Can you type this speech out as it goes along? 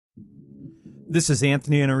This is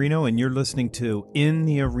Anthony Iannarino, and you're listening to In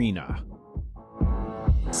the Arena.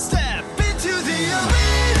 Step into the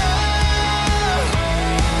arena.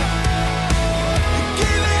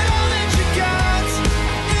 Give it all that you got.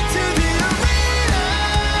 Into the arena.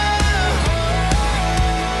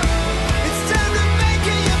 It's time to make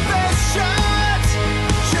it your best shot.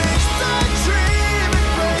 Chase the dream and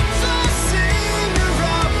break the scene. Your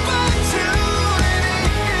opportunity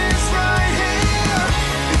is right here.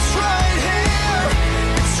 It's right here.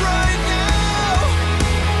 It's right now.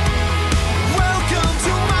 Welcome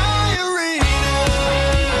to my arena.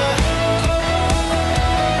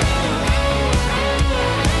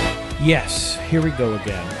 Yes, here we go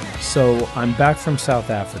again. So I'm back from South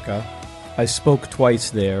Africa. I spoke twice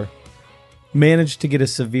there, managed to get a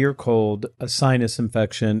severe cold, a sinus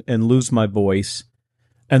infection, and lose my voice,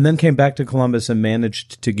 and then came back to Columbus and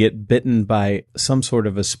managed to get bitten by some sort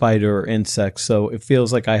of a spider or insect, so it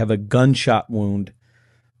feels like I have a gunshot wound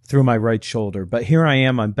through my right shoulder. But here I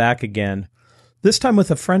am, I'm back again, this time with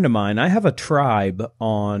a friend of mine. I have a tribe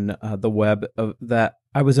on the web that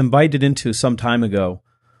I was invited into some time ago,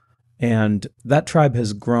 and that tribe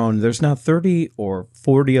has grown. There's now 30 or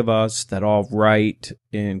 40 of us that all write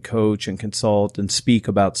and coach and consult and speak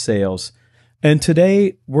about sales. And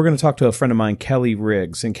today we're going to talk to a friend of mine, Kelly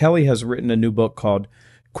Riggs. And Kelly has written a new book called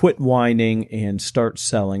Quit Whining and Start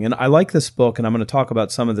Selling. And I like this book, and I'm going to talk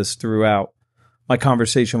about some of this throughout my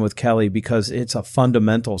conversation with Kelly because it's a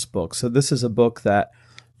fundamentals book. So this is a book that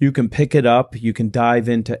you can pick it up, you can dive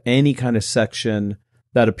into any kind of section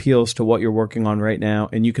that appeals to what you're working on right now,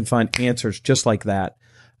 and you can find answers just like that.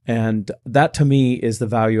 And that to me is the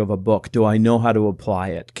value of a book. Do I know how to apply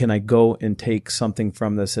it? Can I go and take something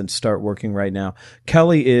from this and start working right now?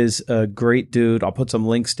 Kelly is a great dude. I'll put some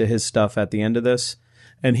links to his stuff at the end of this.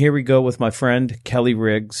 And here we go with my friend, Kelly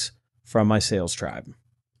Riggs from my sales tribe.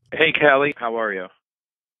 Hey, Kelly. How are you?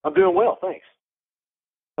 I'm doing well, thanks.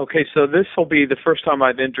 Okay, so this will be the first time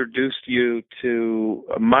I've introduced you to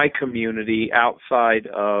my community outside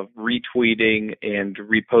of retweeting and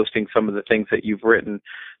reposting some of the things that you've written.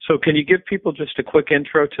 So can you give people just a quick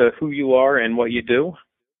intro to who you are and what you do?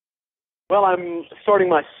 Well, I'm starting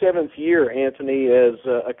my 7th year, Anthony, as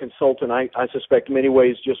a consultant. I suspect in many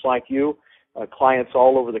ways just like you, clients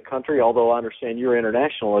all over the country, although I understand you're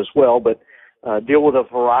international as well, but deal with a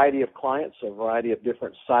variety of clients, a variety of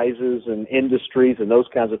different sizes and industries and those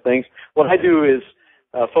kinds of things. What I do is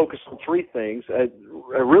focus on 3 things. I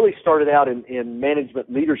really started out in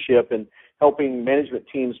management leadership and helping management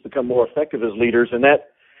teams become more effective as leaders, and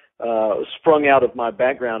that sprung out of my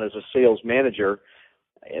background as a sales manager.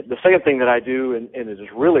 The second thing that I do, and it is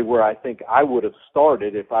really where I think I would have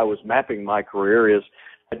started if I was mapping my career, is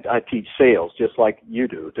I teach sales just like you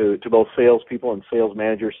do to both salespeople and sales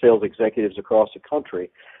managers, sales executives across the country,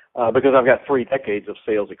 because I've got 3 decades of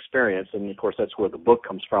sales experience, and of course that's where the book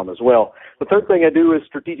comes from as well. The third thing I do is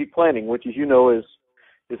strategic planning, which, as you know, is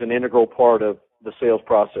an integral part of the sales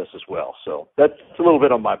process as well. So that's a little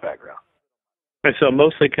bit on my background. And so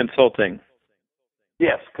mostly consulting.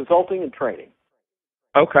 Yes, consulting and training.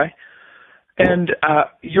 Okay. And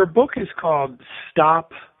your book is called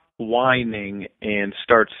Stop Whining and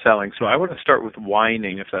Start Selling. So I want to start with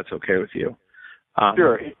whining, if that's okay with you.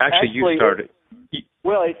 Sure. Actually, you started.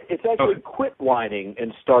 Well, it's actually Quit Whining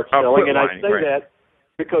and Start Selling. And I say that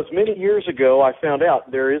because many years ago I found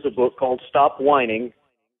out there is a book called Stop Whining,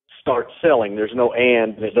 Start Selling. There's no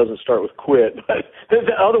and it doesn't start with quit.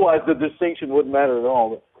 Otherwise, the distinction wouldn't matter at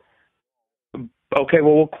all. Okay,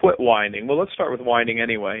 well, we'll quit whining. Well, let's start with whining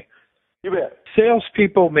anyway. You bet.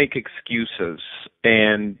 Salespeople make excuses,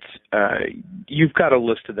 and you've got a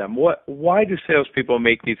list of them. Why do salespeople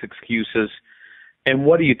make these excuses, and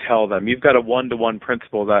what do you tell them? You've got a one-to-one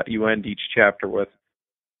principle that you end each chapter with.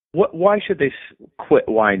 Why should they quit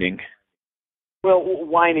whining? Well,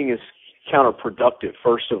 whining is counterproductive,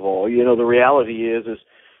 first of all. You know, the reality is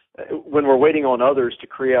when we're waiting on others to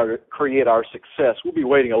create our success, we'll be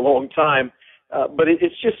waiting a long time. But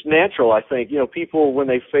it's just natural, I think. You know, people, when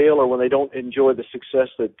they fail or when they don't enjoy the success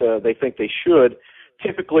that they think they should,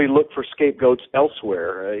 typically look for scapegoats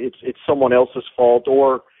elsewhere. It's someone else's fault,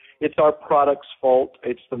 or it's our product's fault.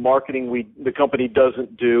 It's the marketing the company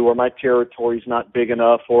doesn't do, or my territory's not big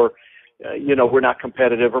enough, or we're not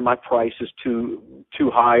competitive, or my price is too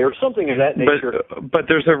high, or something of that nature. But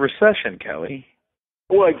there's a recession, Kelly.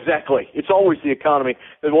 Well, exactly. It's always the economy.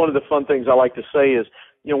 And one of the fun things I like to say is,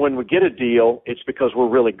 when we get a deal, it's because we're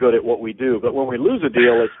really good at what we do. But when we lose a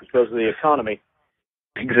deal, it's because of the economy.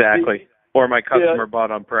 Exactly. Or my customer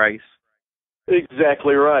bought on price.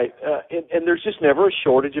 Exactly right. And there's just never a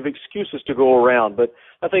shortage of excuses to go around. But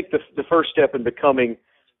I think the first step in becoming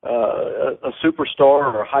a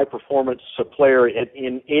superstar or a high performance player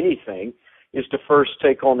in anything is to first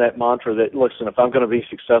take on that mantra that, listen, if I'm going to be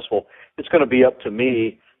successful, it's going to be up to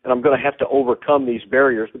me, and I'm going to have to overcome these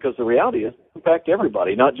barriers, because the reality is it impacts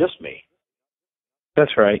everybody, not just me.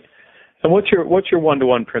 That's right. And what's your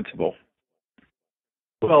one-to-one principle?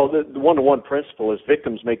 Well, the one-to-one principle is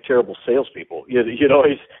victims make terrible salespeople. You know,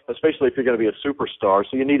 especially if you're going to be a superstar.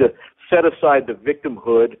 So you need to set aside the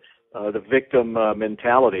victimhood, the victim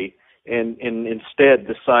mentality, and instead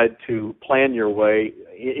decide to plan your way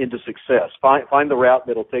into success. Find the route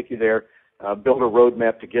that'll take you there, build a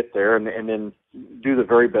roadmap to get there, and then do the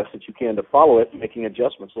very best that you can to follow it, making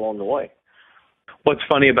adjustments along the way. What's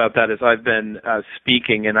funny about that is I've been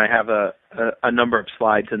speaking, and I have a number of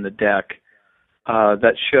slides in the deck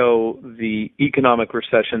that show the economic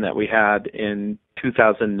recession that we had in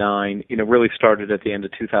 2009, really started at the end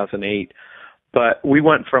of 2008. But we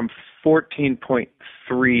went from $14.3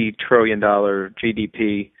 trillion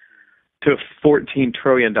GDP to $14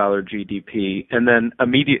 trillion GDP, and then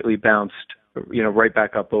immediately bounced, right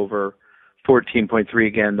back up over 14.3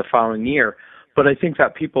 again the following year. But I think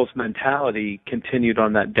that people's mentality continued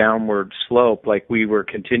on that downward slope, like we were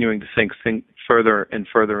continuing to sink further and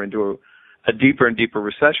further into a deeper and deeper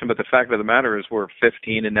recession. But the fact of the matter is we're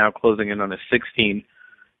 15 and now closing in on a $16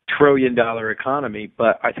 trillion economy.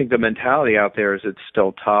 But I think the mentality out there is it's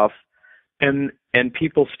still tough, and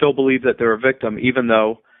people still believe that they're a victim, even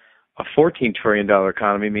though a $14 trillion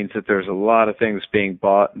economy means that there's a lot of things being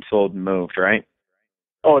bought and sold and moved, right?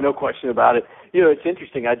 Oh, no question about it. It's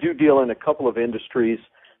interesting. I do deal in a couple of industries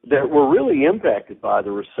that were really impacted by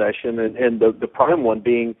the recession, and the prime one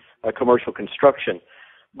being commercial construction.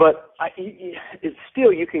 But it's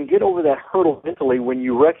still, you can get over that hurdle mentally when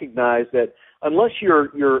you recognize that unless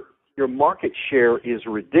your market share is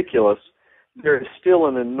ridiculous, there is still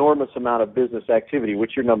an enormous amount of business activity,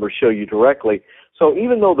 which your numbers show you directly. So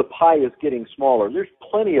even though the pie is getting smaller, there's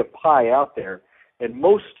plenty of pie out there. And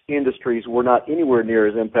most industries were not anywhere near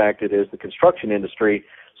as impacted as the construction industry.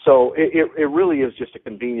 So it really is just a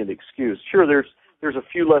convenient excuse. Sure, there's a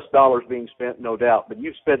few less dollars being spent, no doubt, but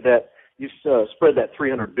you spread that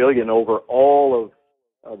 $300 billion over all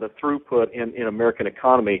of the throughput in American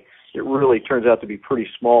economy. It really turns out to be pretty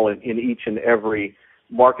small in each and every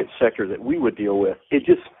market sector that we would deal with. It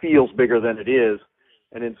just feels bigger than it is,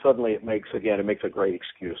 and then suddenly it makes a great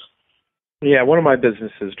excuse. Yeah, one of my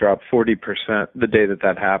businesses dropped 40% the day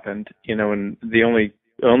that happened, and the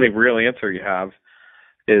only real answer you have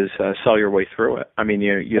is sell your way through it. I mean,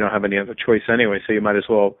 you don't have any other choice anyway, so you might as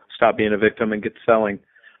well stop being a victim and get selling.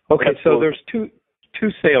 Okay, absolutely. So there's two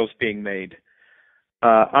sales being made.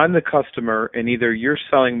 I'm the customer, and either you're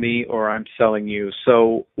selling me or I'm selling you.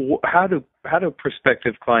 So how do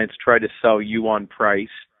prospective clients try to sell you on price?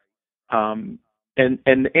 And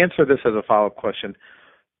answer this as a follow-up question.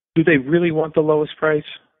 Do they really want the lowest price?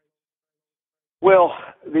 Well,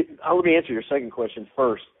 let me answer your second question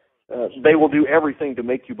first. They will do everything to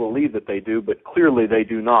make you believe that they do, but clearly they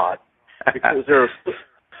do not, because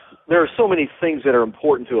there are so many things that are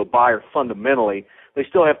important to a buyer fundamentally. They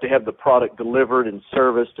still have to have the product delivered and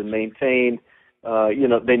serviced and maintained.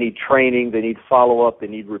 They need training, they need follow-up, they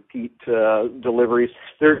need repeat deliveries.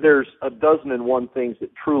 There's a dozen and one things that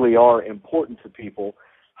truly are important to people.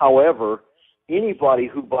 However, anybody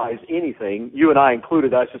who buys anything, you and I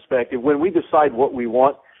included, I suspect, when we decide what we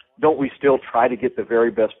want, don't we still try to get the very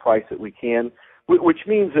best price that we can? Which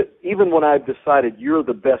means that even when I've decided you're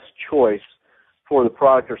the best choice for the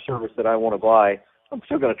product or service that I want to buy, I'm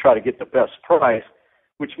still going to try to get the best price,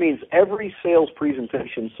 which means every sales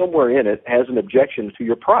presentation somewhere in it has an objection to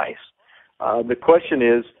your price. The question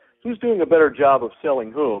is, who's doing a better job of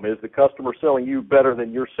selling whom? Is the customer selling you better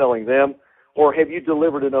than you're selling them? Or have you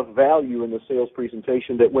delivered enough value in the sales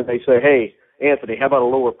presentation that when they say, hey, Anthony, how about a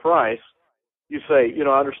lower price? You say,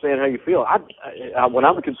 I understand how you feel. When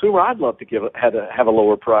I'm a consumer, I'd love to have a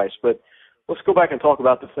lower price. But let's go back and talk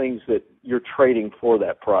about the things that you're trading for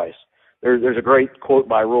that price. There's a great quote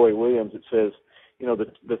by Roy Williams that says,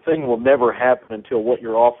 the thing will never happen until what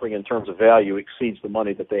you're offering in terms of value exceeds the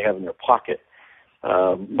money that they have in their pocket.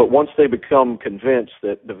 But once they become convinced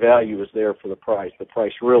that the value is there for the price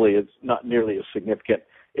really is not nearly as significant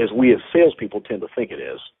as we as salespeople tend to think it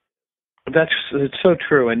is. It's so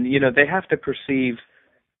true. And, they have to perceive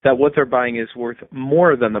that what they're buying is worth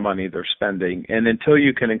more than the money they're spending. And until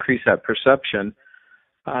you can increase that perception,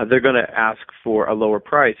 they're going to ask for a lower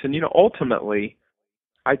price. And, ultimately,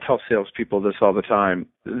 I tell salespeople this all the time,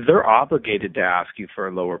 they're obligated to ask you for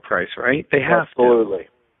a lower price, right? They have Absolutely.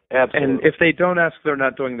 to. Absolutely. And if they don't ask, they're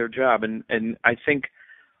not doing their job. And I think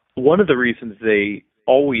one of the reasons they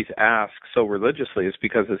always ask so religiously is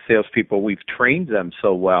because as salespeople, we've trained them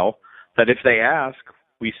so well that if they ask,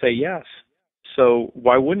 we say yes. So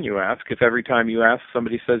why wouldn't you ask if every time you ask,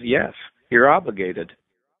 somebody says yes? You're obligated.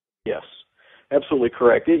 Yes, absolutely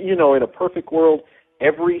correct. In a perfect world,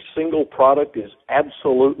 every single product is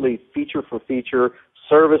absolutely feature for feature,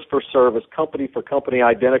 service for service, company for company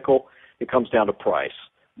identical. It comes down to price.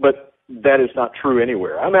 But that is not true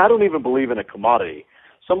anywhere. I mean, I don't even believe in a commodity.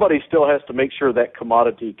 Somebody still has to make sure that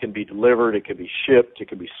commodity can be delivered, it can be shipped, it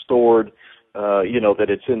can be stored, that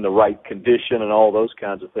it's in the right condition and all those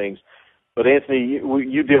kinds of things. But Anthony,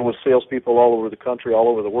 you deal with salespeople all over the country, all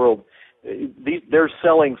over the world. They're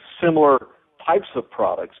selling similar types of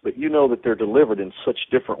products, but you know that they're delivered in such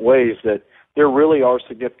different ways that there really are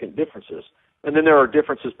significant differences. And then there are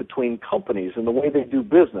differences between companies and the way they do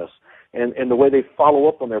business and the way they follow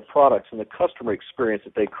up on their products and the customer experience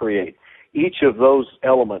that they create. Each of those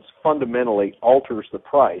elements fundamentally alters the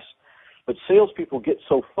price. But salespeople get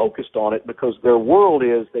so focused on it because their world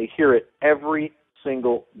is they hear it every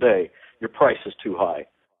single day. Your price is too high.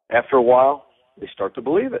 After a while, they start to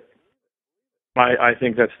believe it. I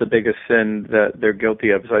think that's the biggest sin that they're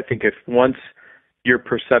guilty of. Is I think if once your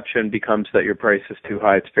perception becomes that your price is too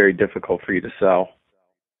high, it's very difficult for you to sell.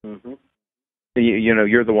 Mm-hmm.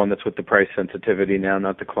 You're the one that's with the price sensitivity now,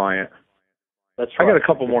 not the client. That's right. I got a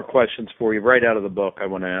couple more questions for you right out of the book I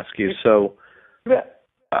want to ask you. So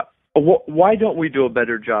why don't we do a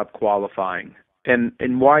better job qualifying?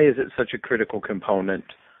 And why is it such a critical component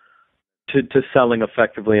to selling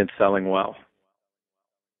effectively and selling well?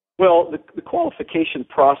 Well, the qualification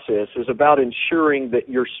process is about ensuring that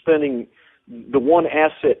you're spending the one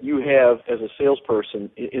asset you have as a salesperson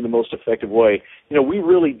in the most effective way. We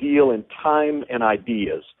really deal in time and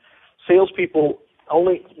ideas. Salespeople,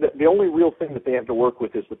 the only real thing that they have to work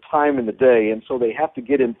with is the time in the day, and so they have to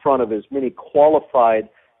get in front of as many qualified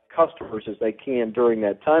customers as they can during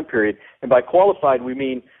that time period. And by qualified, we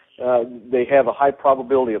mean they have a high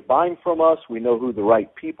probability of buying from us. We know who the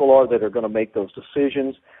right people are that are going to make those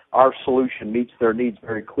decisions. Our solution meets their needs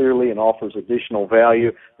very clearly and offers additional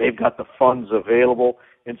value. They've got the funds available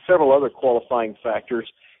and several other qualifying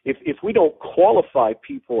factors. If we don't qualify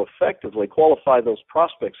people effectively, qualify those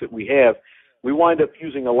prospects that we have, we wind up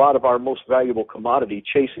using a lot of our most valuable commodity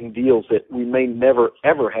chasing deals that we may never,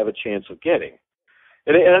 ever have a chance of getting.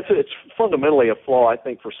 And it's fundamentally a flaw, I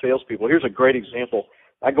think, for salespeople. Here's a great example.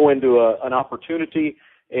 I go into an opportunity,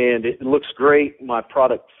 and it looks great. My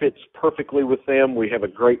product fits perfectly with them. We have a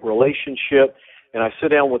great relationship. And I sit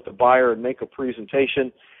down with the buyer and make a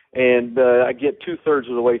presentation, and I get two-thirds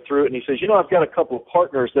of the way through it, and he says, I've got a couple of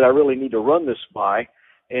partners that I really need to run this by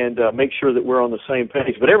and make sure that we're on the same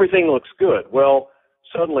page. But everything looks good. Well,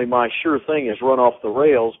 suddenly my sure thing is run off the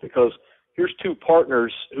rails because here's two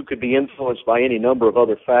partners who could be influenced by any number of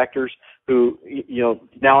other factors who,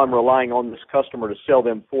 now I'm relying on this customer to sell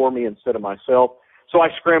them for me instead of myself. So I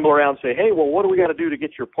scramble around and say, hey, well, what do we got to do to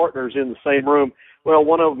get your partners in the same room? Well,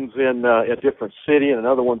 one of them's in a different city and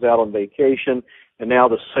another one's out on vacation, and now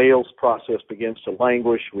the sales process begins to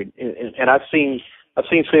languish. And I've seen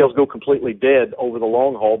sales go completely dead over the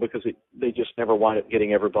long haul because they just never wind up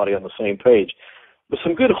getting everybody on the same page. But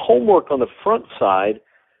some good homework on the front side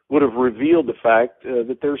would have revealed the fact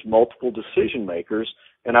that there's multiple decision makers,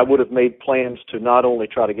 and I would have made plans to not only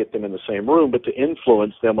try to get them in the same room, but to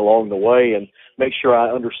influence them along the way and make sure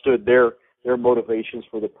I understood their motivations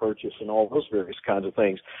for the purchase and all those various kinds of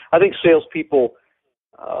things. I think salespeople,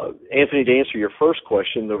 Anthony, to answer your first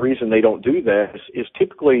question, the reason they don't do that is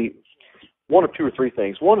typically one of two or three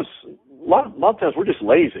things. One is a lot of times we're just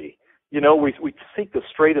lazy. We seek the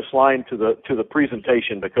straightest line to the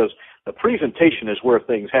presentation because the presentation is where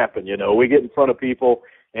things happen. We get in front of people,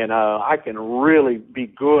 and I can really be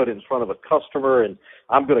good in front of a customer, and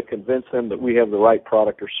I'm going to convince them that we have the right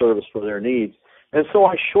product or service for their needs. And so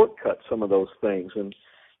I shortcut some of those things. And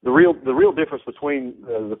the real difference between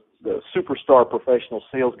the superstar professional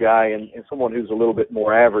sales guy and someone who's a little bit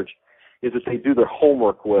more average is that they do their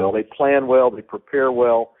homework well, they plan well, they prepare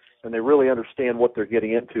well, and they really understand what they're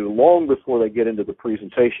getting into long before they get into the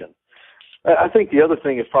presentation. I think the other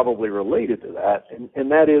thing is probably related to that,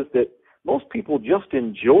 and that is that most people just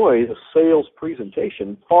enjoy the sales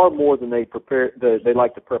presentation far more than they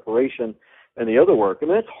like the preparation and the other work. I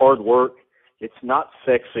mean, it's hard work. It's not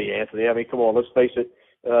sexy, Anthony. I mean, come on, let's face it.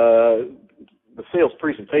 The sales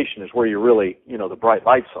presentation is where you really, the bright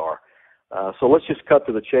lights are. So let's just cut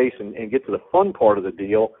to the chase and get to the fun part of the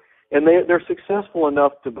deal. And they're successful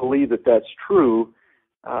enough to believe that that's true,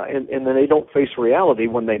 and then they don't face reality.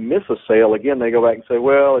 When they miss a sale, again, they go back and say,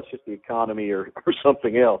 well, it's just the economy or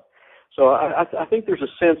something else. So I think there's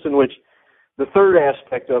a sense in which The third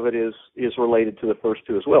aspect of it is related to the first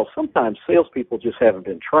two as well. Sometimes salespeople just haven't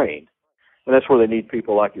been trained, and that's where they need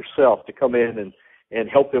people like yourself to come in and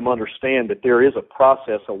help them understand that there is a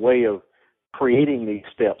process, a way of creating these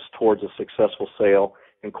steps towards a successful sale,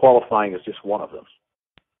 and qualifying is just one of them.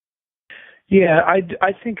 Yeah,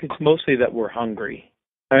 I think it's mostly that we're hungry.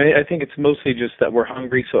 I think it's mostly just that we're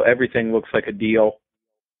hungry, so everything looks like a deal.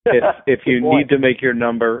 If you need to make your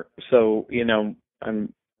number, so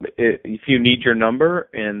if you need your number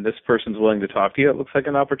and this person's willing to talk to you, it looks like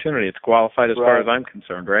an opportunity. It's qualified as far as I'm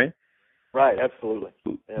concerned, right? Right, absolutely.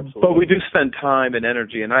 But we do spend time and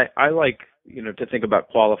energy, and I like to think about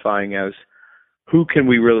qualifying as who can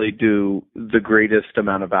we really do the greatest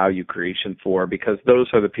amount of value creation for, because those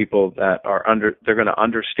are the people that they're going to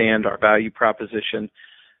understand our value proposition.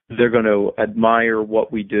 They're going to admire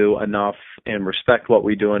what we do enough and respect what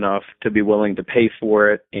we do enough to be willing to pay for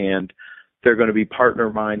it, and they're going to be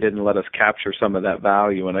partner-minded and let us capture some of that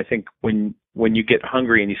value. And I think when you get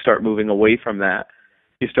hungry and you start moving away from that,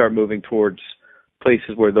 you start moving towards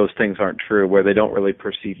places where those things aren't true, where they don't really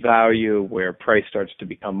perceive value, where price starts to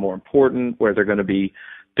become more important, where they're going to be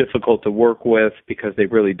difficult to work with because they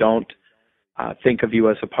really don't think of you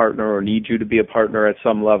as a partner or need you to be a partner at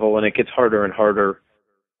some level. And it gets harder and harder,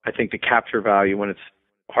 I think, to capture value when it's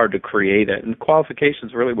hard to create it. And qualification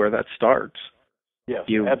is really where that starts. Yes,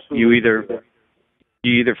 you absolutely.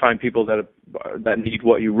 You either find people that need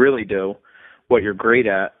what you really do, what you're great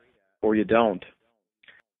at, or you don't.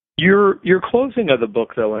 Your closing of the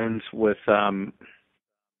book, though, ends with, I'm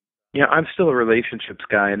still a relationships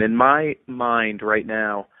guy, and in my mind right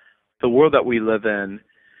now, the world that we live in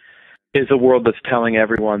is a world that's telling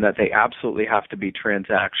everyone that they absolutely have to be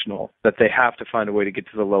transactional, that they have to find a way to get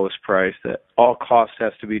to the lowest price, that all cost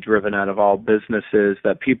has to be driven out of all businesses,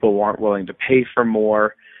 that people aren't willing to pay for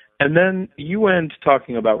more. And then you end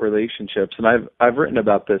talking about relationships, and I've written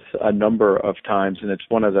about this a number of times, and it's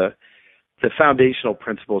one of the foundational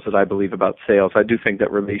principles that I believe about sales. I do think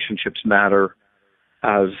that relationships matter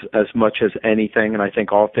as much as anything, and I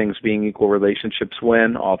think all things being equal, relationships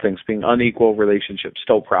win. All things being unequal, relationships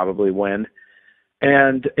still probably win.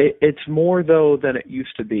 And it's more, though, than it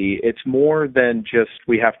used to be. It's more than just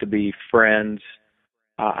we have to be friends.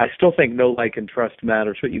 I still think know, like, and trust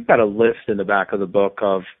matters, but you've got a list in the back of the book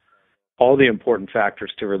of all the important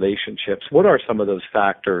factors to relationships. What are some of those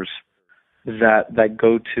factors that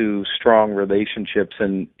go to strong relationships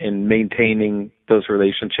and in maintaining those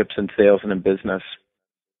relationships in sales and in business?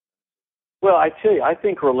 Well, I tell you, I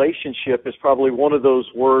think relationship is probably one of those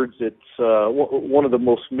words that's one of the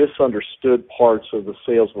most misunderstood parts of the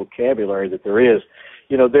sales vocabulary that there is.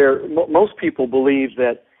 Most people believe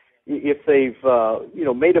that if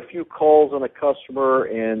they've made a few calls on a customer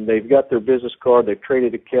and they've got their business card, they've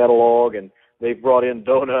traded a catalog, and they've brought in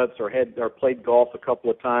donuts or played golf a couple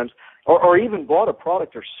of times, or even bought a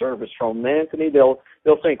product or service from Anthony, they'll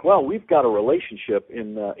think, well, we've got a relationship.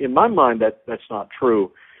 In my mind, that's not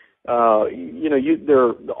true. There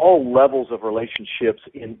are all levels of relationships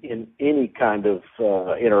in any kind of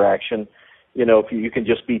interaction. If you can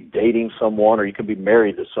just be dating someone, or you can be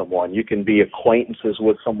married to someone. You can be acquaintances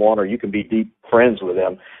with someone, or you can be deep friends with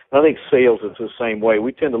them. And I think sales is the same way.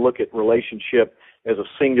 We tend to look at relationship as a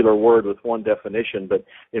singular word with one definition, but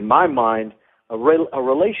in my mind, a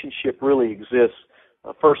relationship really exists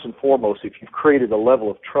first and foremost if you've created a level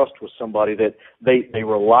of trust with somebody that they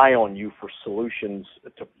rely on you for solutions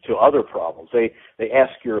to other problems. They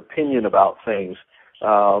ask your opinion about things.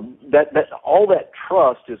 That all that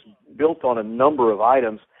trust is built on a number of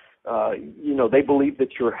items. They believe that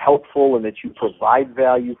you're helpful and that you provide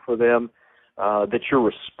value for them, that you're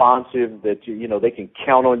responsive, that they can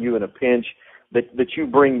count on you in a pinch, that you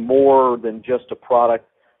bring more than just a product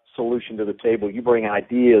solution to the table. You bring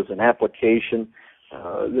ideas and application.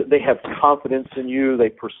 They have confidence in you. They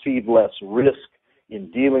perceive less risk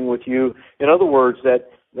in dealing with you. In other words, that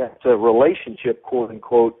relationship, quote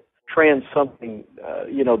unquote, trans something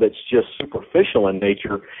that's just superficial in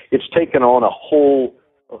nature. It's taken on a whole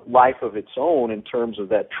life of its own in terms of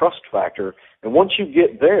that trust factor. And once you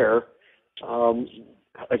get there,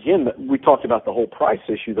 again, we talked about the whole price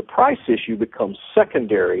issue. The price issue becomes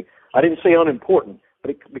secondary. I didn't say unimportant,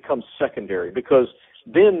 but it becomes secondary because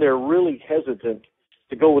then they're really hesitant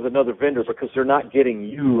to go with another vendor because they're not getting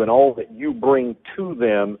you and all that you bring to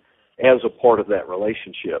them as a part of that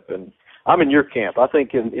relationship. And I'm in your camp. I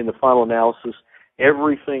think in the final analysis,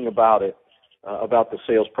 everything about it, about the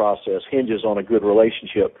sales process, hinges on a good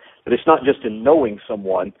relationship. But it's not just in knowing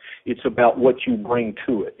someone. It's about what you bring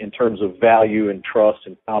to it in terms of value and trust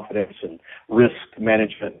and confidence and risk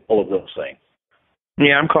management, all of those things.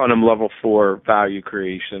 Yeah, I'm calling them level 4 value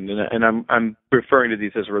creation, and I'm referring to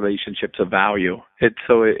these as relationships of value.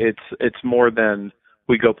 It's more than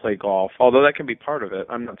we go play golf, although that can be part of it.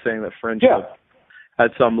 I'm not saying that friendship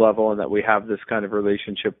at some level and that we have this kind of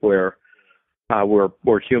relationship where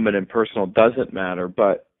we're human and personal doesn't matter,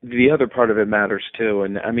 but the other part of it matters too.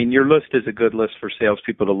 And I mean, your list is a good list for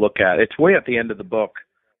salespeople to look at. It's way at the end of the book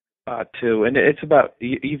too, and it's about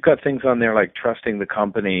you've got things on there like trusting the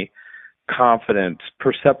company, confidence,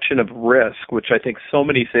 perception of risk, which I think so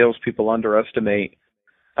many salespeople underestimate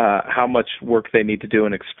how much work they need to do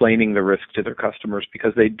in explaining the risk to their customers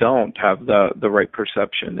because they don't have the right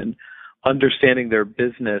perception, and understanding their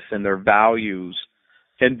business and their values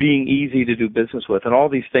and being easy to do business with. And all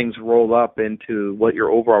these things roll up into what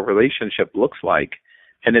your overall relationship looks like.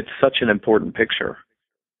 And it's such an important picture.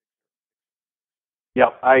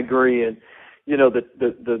 Yeah, I agree. And, you know,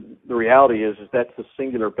 the reality is that's the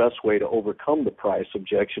singular best way to overcome the price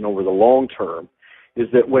objection over the long term, is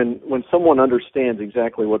that when someone understands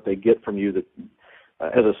exactly what they get from you, that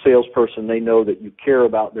as a salesperson, they know that you care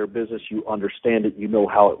about their business, you understand it, you know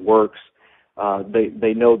how it works.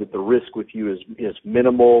 They know that the risk with you is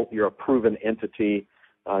minimal. You're a proven entity.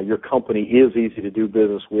 Your company is easy to do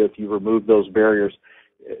business with. You remove those barriers.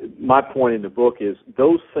 My point in the book is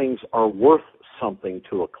those things are worth something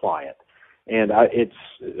to a client. And it's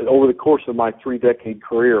over the course of my 3-decade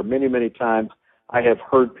career, many, many times I have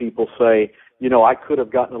heard people say, you know, I could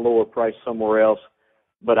have gotten a lower price somewhere else,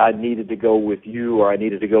 but I needed to go with you, or I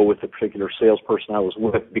needed to go with the particular salesperson I was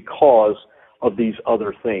with because of these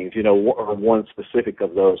other things, you know, or one specific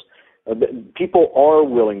of those. People are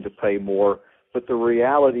willing to pay more, but the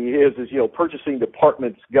reality is, you know, purchasing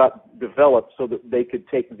departments got developed so that they could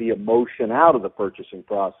take the emotion out of the purchasing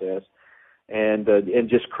process and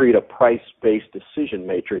just create a price-based decision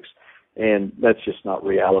matrix. And that's just not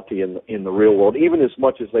reality in the real world. Even as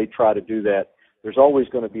much as they try to do that, there's always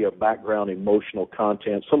going to be a background emotional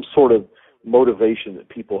content, some sort of motivation that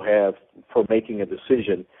people have for making a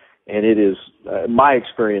decision. And it is, my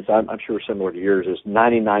experience, I'm sure similar to yours, is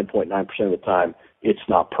 99.9% of the time, it's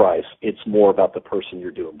not price. It's more about the person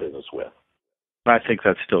you're doing business with. I think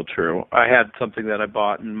that's still true. I had something that I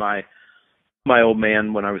bought, and my old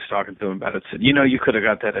man, when I was talking to him about it, said, you know, you could have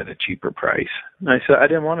got that at a cheaper price. And I said, I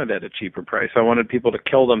didn't want it at a cheaper price. I wanted people to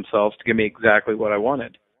kill themselves to give me exactly what I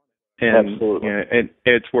wanted. And, Absolutely. You know,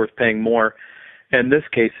 it's worth paying more. In this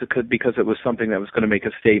case, because it was something that was going to make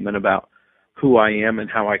a statement about who I am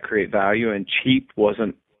and how I create value, and cheap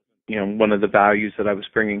wasn't, you know, one of the values that I was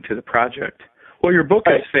bringing to the project. Well, your book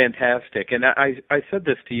is fantastic, and I said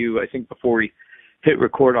this to you, I think, before we hit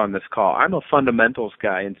record on this call. I'm a fundamentals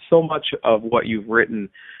guy, and so much of what you've written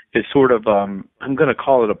is sort of, I'm going to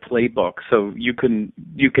call it a playbook, so you can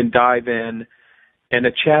dive in, and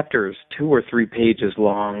a chapter is 2 or 3 pages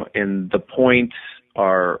long, and the points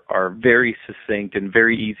are very succinct and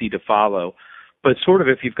very easy to follow. But sort of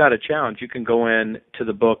if you've got a challenge, you can go in to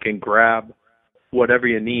the book and grab whatever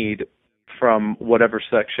you need from whatever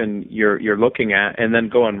section you're looking at, and then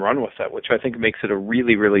go and run with it, which I think makes it a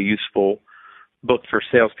really, really useful book for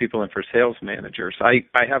salespeople and for sales managers. I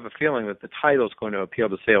have a feeling that the title is going to appeal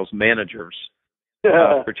to sales managers,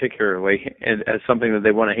 particularly, and as something that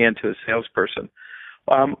they want to hand to a salesperson.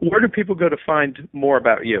 Where do people go to find more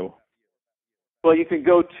about you? Well, you can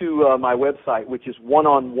go to my website, which is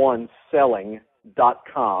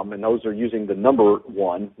oneonOneselling.com, and those are using the number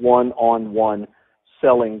 1,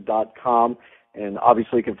 oneonOneselling.com. And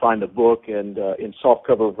obviously you can find the book and in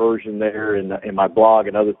softcover version there, in my blog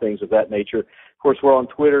and other things of that nature. Of course, we're on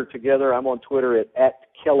Twitter together. I'm on Twitter at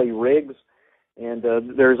Kelly Riggs. And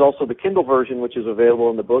there's also the Kindle version, which is available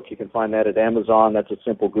in the book. You can find that at Amazon. That's a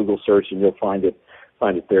simple Google search, and you'll find it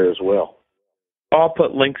there as well. I'll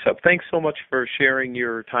put links up. Thanks so much for sharing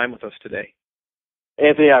your time with us today.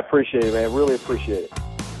 Anthony, I appreciate it, man. I really appreciate it.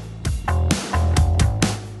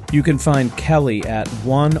 You can find Kelly at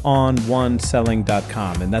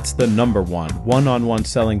oneonOneselling.com, and that's the number 1,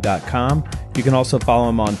 oneonOneselling.com. You can also follow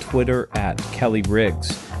him on Twitter at Kelly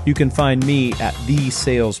Riggs. You can find me at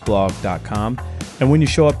thesalesblog.com. And when you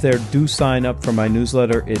show up there, do sign up for my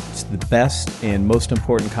newsletter. It's the best and most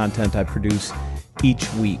important content I produce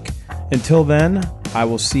each week. Until then, I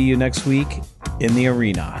will see you next week in the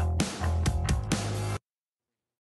arena.